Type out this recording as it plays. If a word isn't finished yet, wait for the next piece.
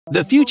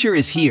The future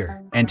is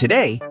here, and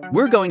today,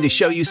 we're going to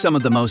show you some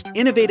of the most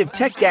innovative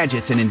tech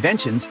gadgets and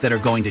inventions that are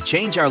going to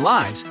change our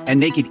lives and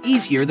make it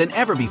easier than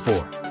ever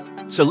before.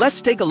 So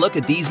let's take a look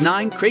at these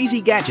 9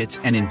 crazy gadgets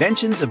and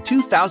inventions of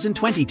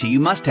 2022 you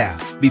must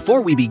have.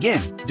 Before we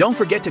begin, don't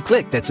forget to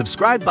click that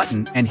subscribe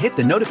button and hit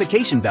the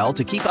notification bell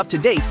to keep up to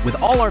date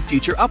with all our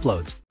future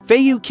uploads.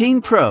 Feiyu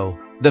King Pro.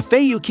 The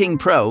Feiyu King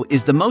Pro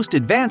is the most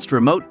advanced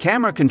remote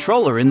camera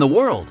controller in the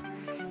world.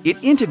 It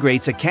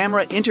integrates a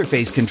camera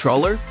interface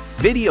controller,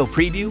 video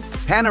preview,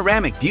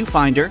 panoramic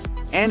viewfinder,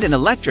 and an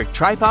electric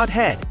tripod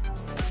head.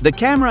 The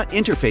camera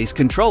interface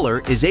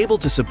controller is able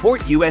to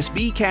support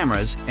USB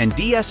cameras and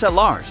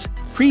DSLRs,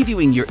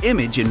 previewing your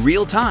image in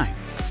real time.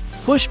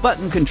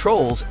 Push-button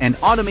controls and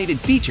automated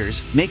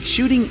features make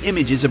shooting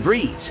images a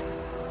breeze.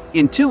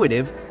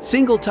 Intuitive,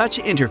 single-touch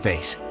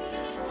interface.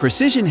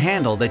 Precision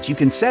handle that you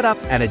can set up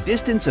at a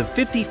distance of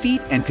 50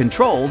 feet and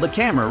control the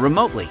camera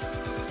remotely.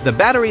 The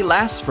battery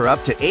lasts for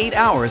up to 8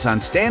 hours on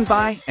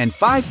standby and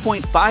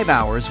 5.5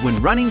 hours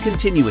when running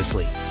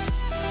continuously.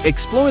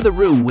 Explore the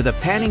room with a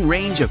panning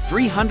range of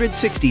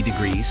 360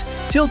 degrees,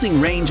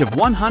 tilting range of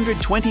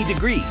 120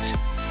 degrees,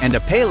 and a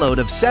payload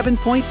of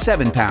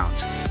 7.7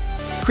 pounds.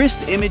 Crisp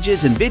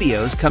images and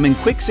videos come in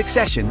quick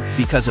succession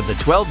because of the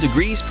 12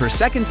 degrees per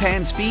second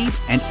pan speed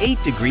and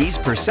 8 degrees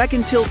per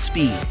second tilt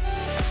speed.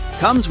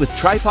 Comes with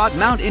tripod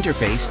mount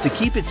interface to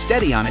keep it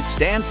steady on its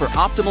stand for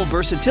optimal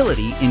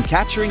versatility in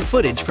capturing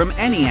footage from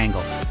any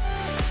angle.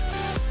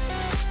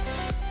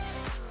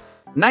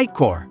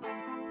 Nitecore.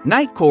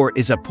 Nitecore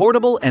is a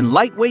portable and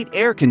lightweight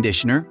air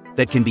conditioner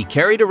that can be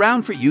carried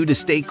around for you to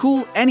stay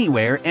cool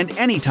anywhere and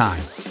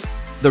anytime.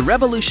 The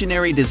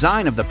revolutionary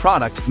design of the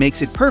product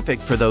makes it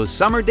perfect for those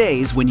summer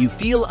days when you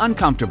feel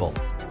uncomfortable.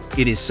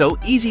 It is so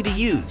easy to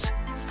use.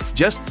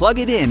 Just plug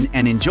it in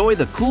and enjoy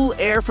the cool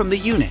air from the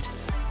unit.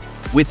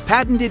 With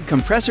patented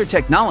compressor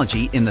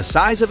technology in the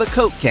size of a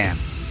Coke can,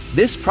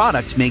 this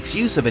product makes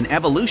use of an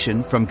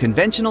evolution from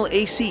conventional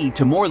AC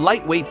to more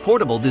lightweight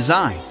portable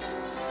design.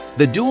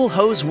 The dual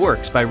hose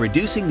works by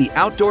reducing the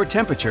outdoor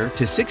temperature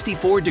to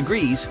 64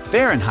 degrees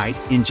Fahrenheit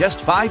in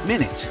just 5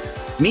 minutes,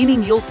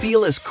 meaning you'll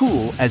feel as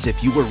cool as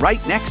if you were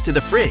right next to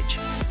the fridge.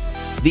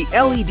 The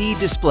LED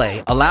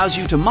display allows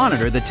you to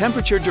monitor the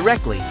temperature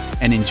directly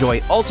and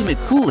enjoy ultimate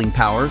cooling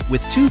power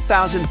with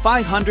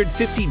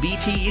 2,550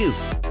 BTU.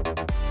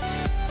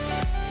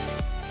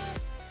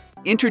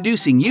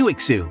 Introducing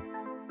U.S.C.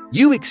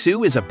 U.S.C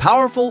is a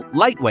powerful,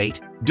 lightweight,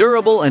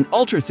 durable and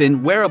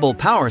ultra-thin wearable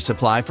power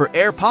supply for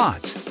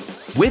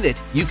AirPods. With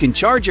it, you can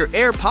charge your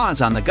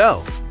AirPods on the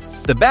go.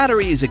 The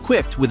battery is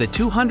equipped with a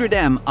 200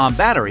 mAh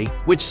battery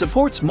which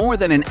supports more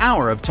than an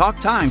hour of talk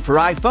time for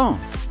iPhone.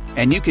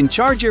 And you can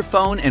charge your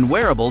phone and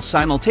wearables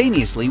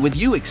simultaneously with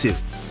U.S.C.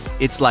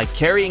 It's like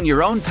carrying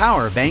your own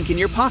power bank in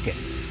your pocket.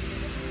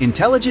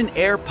 Intelligent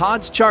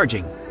AirPods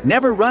charging.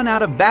 Never run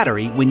out of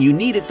battery when you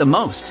need it the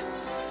most.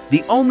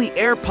 The only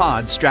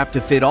AirPods strapped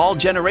to fit all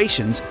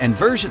generations and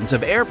versions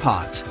of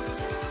AirPods.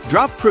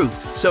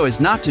 Drop-proof so as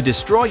not to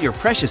destroy your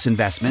precious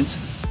investments.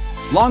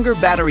 Longer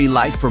battery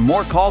life for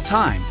more call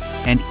time,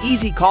 and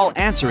easy call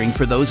answering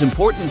for those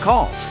important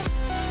calls.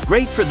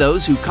 Great for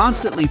those who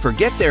constantly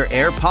forget their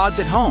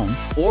AirPods at home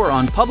or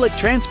on public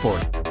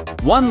transport.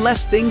 One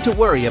less thing to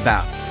worry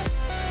about.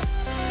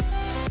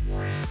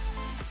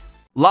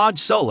 Lodge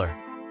Solar.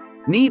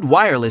 Need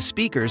wireless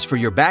speakers for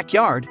your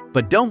backyard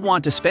but don't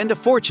want to spend a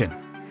fortune?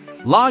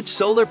 Lodge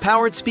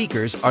solar-powered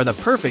speakers are the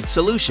perfect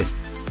solution.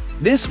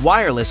 This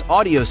wireless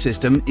audio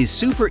system is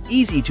super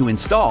easy to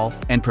install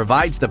and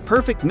provides the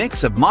perfect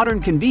mix of modern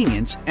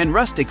convenience and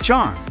rustic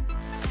charm.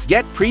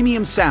 Get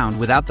premium sound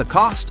without the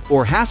cost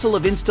or hassle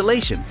of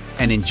installation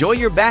and enjoy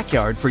your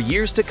backyard for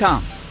years to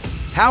come.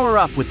 Power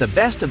up with the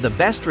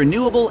best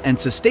renewable and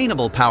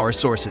sustainable power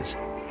sources.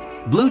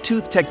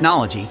 Bluetooth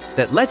technology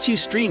that lets you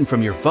stream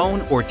from your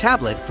phone or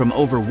tablet from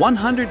over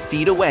 100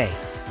 feet away.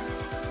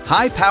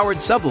 High-powered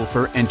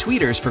subwoofer and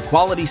tweeters for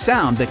quality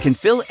sound that can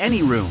fill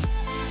any room.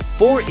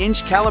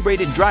 4-inch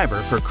calibrated driver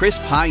for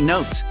crisp high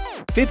notes.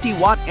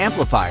 50-watt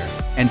amplifier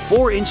and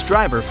 4-inch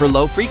driver for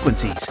low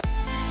frequencies.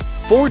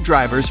 4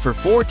 drivers for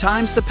 4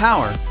 times the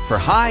power for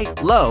high,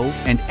 low,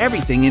 and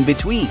everything in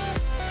between.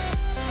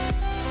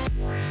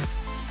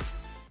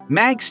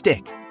 Mag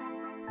Stick.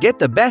 Get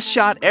the best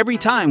shot every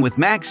time with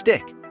Mag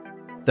Stick.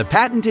 The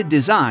patented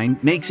design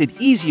makes it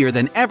easier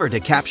than ever to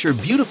capture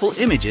beautiful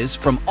images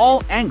from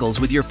all angles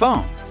with your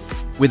phone.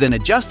 With an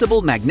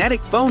adjustable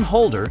magnetic phone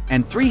holder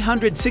and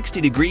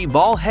 360-degree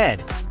ball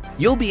head,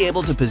 you'll be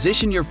able to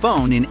position your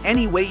phone in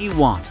any way you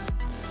want.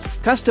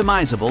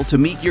 Customizable to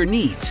meet your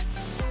needs.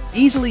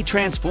 Easily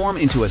transform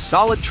into a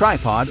solid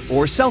tripod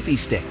or selfie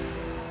stick.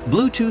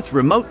 Bluetooth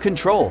remote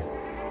control.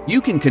 You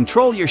can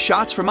control your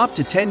shots from up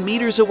to 10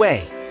 meters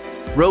away.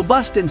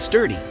 Robust and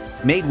sturdy.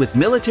 Made with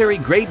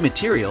military-grade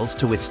materials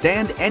to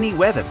withstand any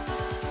weather.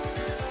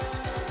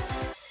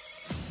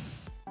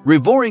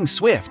 Revoring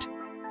Swift.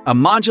 A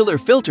modular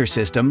filter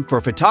system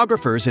for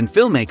photographers and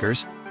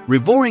filmmakers,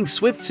 Revoring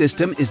Swift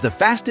system is the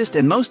fastest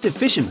and most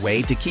efficient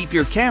way to keep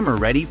your camera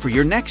ready for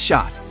your next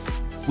shot.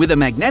 with a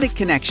magnetic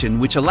connection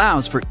which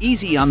allows for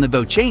easy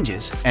on-the-go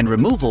changes and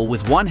removal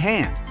with one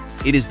hand.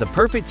 It is the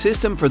perfect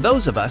system for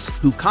those of us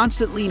who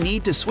constantly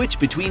need to switch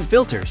between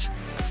filters.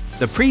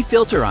 The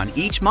pre-filter on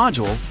each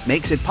module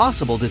makes it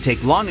possible to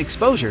take long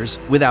exposures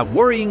without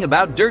worrying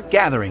about dirt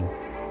gathering.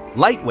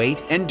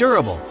 Lightweight and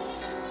durable.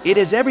 It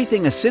has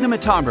everything a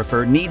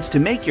cinematographer needs to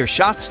make your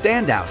shots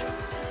stand out.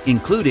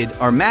 Included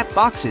are matte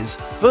boxes,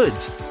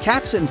 hoods,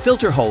 caps and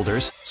filter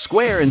holders,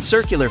 square and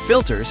circular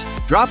filters,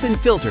 drop-in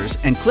filters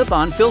and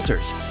clip-on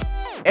filters.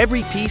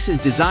 Every piece is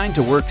designed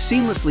to work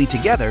seamlessly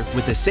together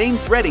with the same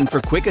threading for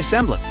quick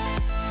assembly.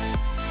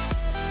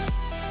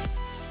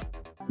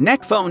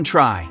 Neck Phone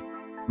Tri.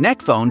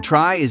 Neck Phone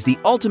Tri is the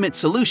ultimate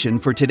solution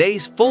for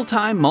today's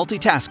full-time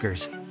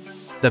multitaskers.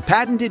 The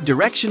patented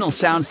directional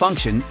sound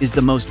function is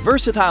the most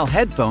versatile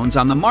headphones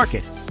on the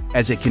market,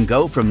 as it can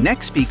go from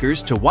neck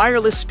speakers to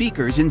wireless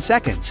speakers in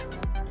seconds.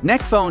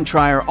 Neck Phone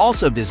Tri are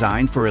also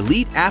designed for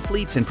elite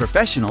athletes and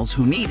professionals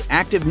who need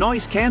active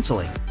noise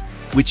canceling,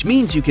 which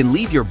means you can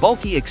leave your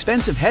bulky,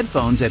 expensive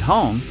headphones at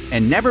home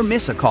and never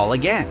miss a call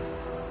again.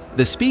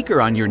 The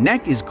speaker on your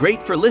neck is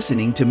great for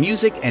listening to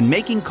music and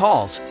making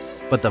calls,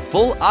 but the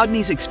full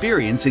Ogni's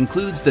experience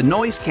includes the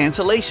noise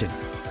cancellation.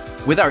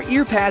 With our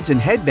earpads and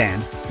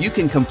headband, you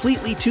can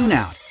completely tune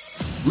out.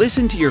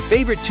 Listen to your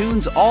favorite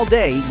tunes all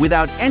day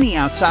without any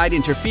outside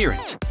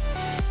interference.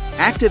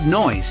 Active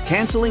noise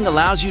canceling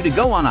allows you to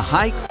go on a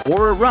hike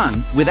or a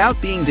run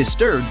without being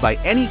disturbed by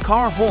any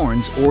car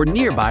horns or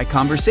nearby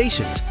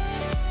conversations.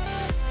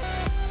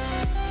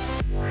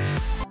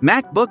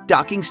 MacBook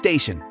Docking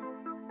Station.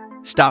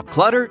 Stop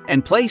clutter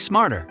and play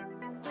smarter.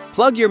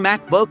 Plug your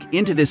MacBook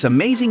into this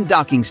amazing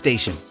docking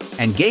station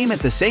and game at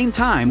the same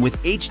time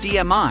with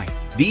HDMI,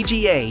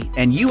 VGA,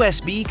 and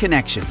USB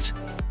connections.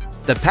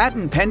 The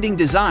patent-pending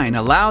design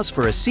allows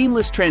for a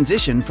seamless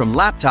transition from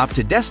laptop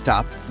to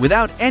desktop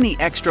without any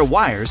extra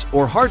wires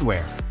or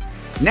hardware.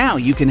 Now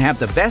you can have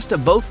the best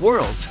of both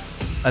worlds: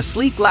 a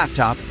sleek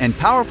laptop and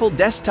powerful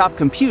desktop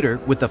computer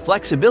with the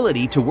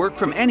flexibility to work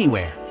from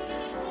anywhere.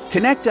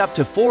 Connect up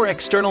to 4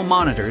 external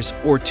monitors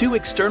or 2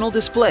 external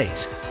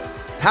displays.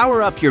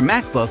 Power up your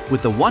MacBook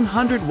with the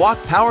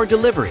 100-watt power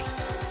delivery.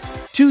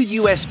 2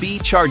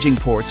 USB charging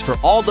ports for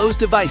all those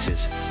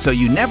devices, so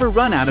you never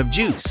run out of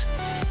juice.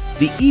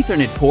 The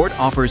Ethernet port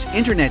offers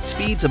internet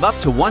speeds of up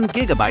to 1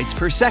 GB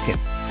per second.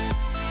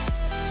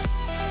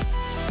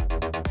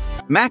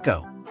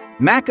 Mako.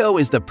 Mako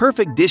is the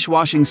perfect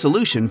dishwashing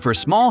solution for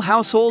small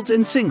households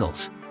and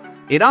singles.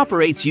 It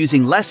operates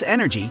using less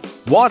energy,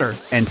 water,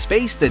 and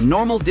space than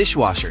normal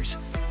dishwashers.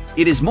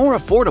 It is more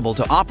affordable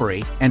to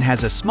operate and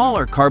has a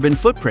smaller carbon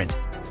footprint.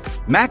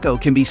 Mako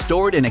can be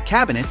stored in a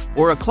cabinet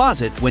or a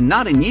closet when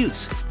not in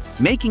use,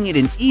 making it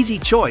an easy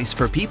choice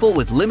for people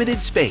with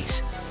limited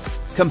space.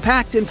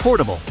 Compact and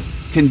portable,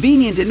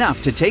 convenient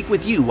enough to take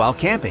with you while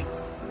camping.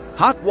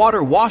 Hot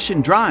water wash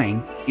and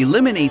drying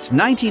eliminates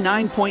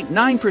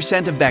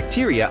 99.9% of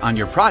bacteria on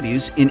your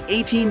produce in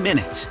 18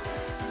 minutes.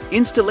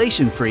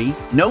 Installation free,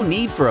 no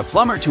need for a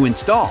plumber to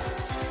install.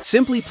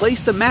 Simply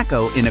place the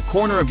Mako in a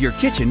corner of your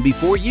kitchen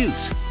before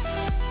use.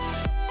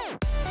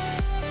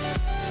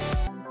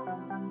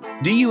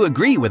 Do you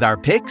agree with our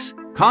picks?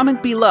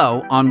 Comment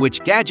below on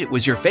which gadget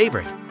was your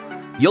favorite.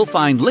 You'll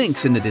find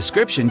links in the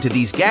description to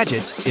these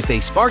gadgets if they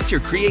sparked your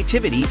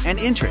creativity and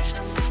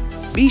interest.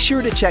 Be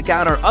sure to check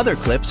out our other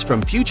clips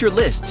from future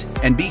lists,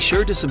 and be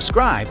sure to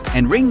subscribe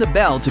and ring the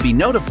bell to be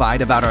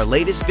notified about our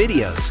latest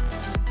videos.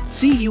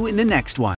 See you in the next one.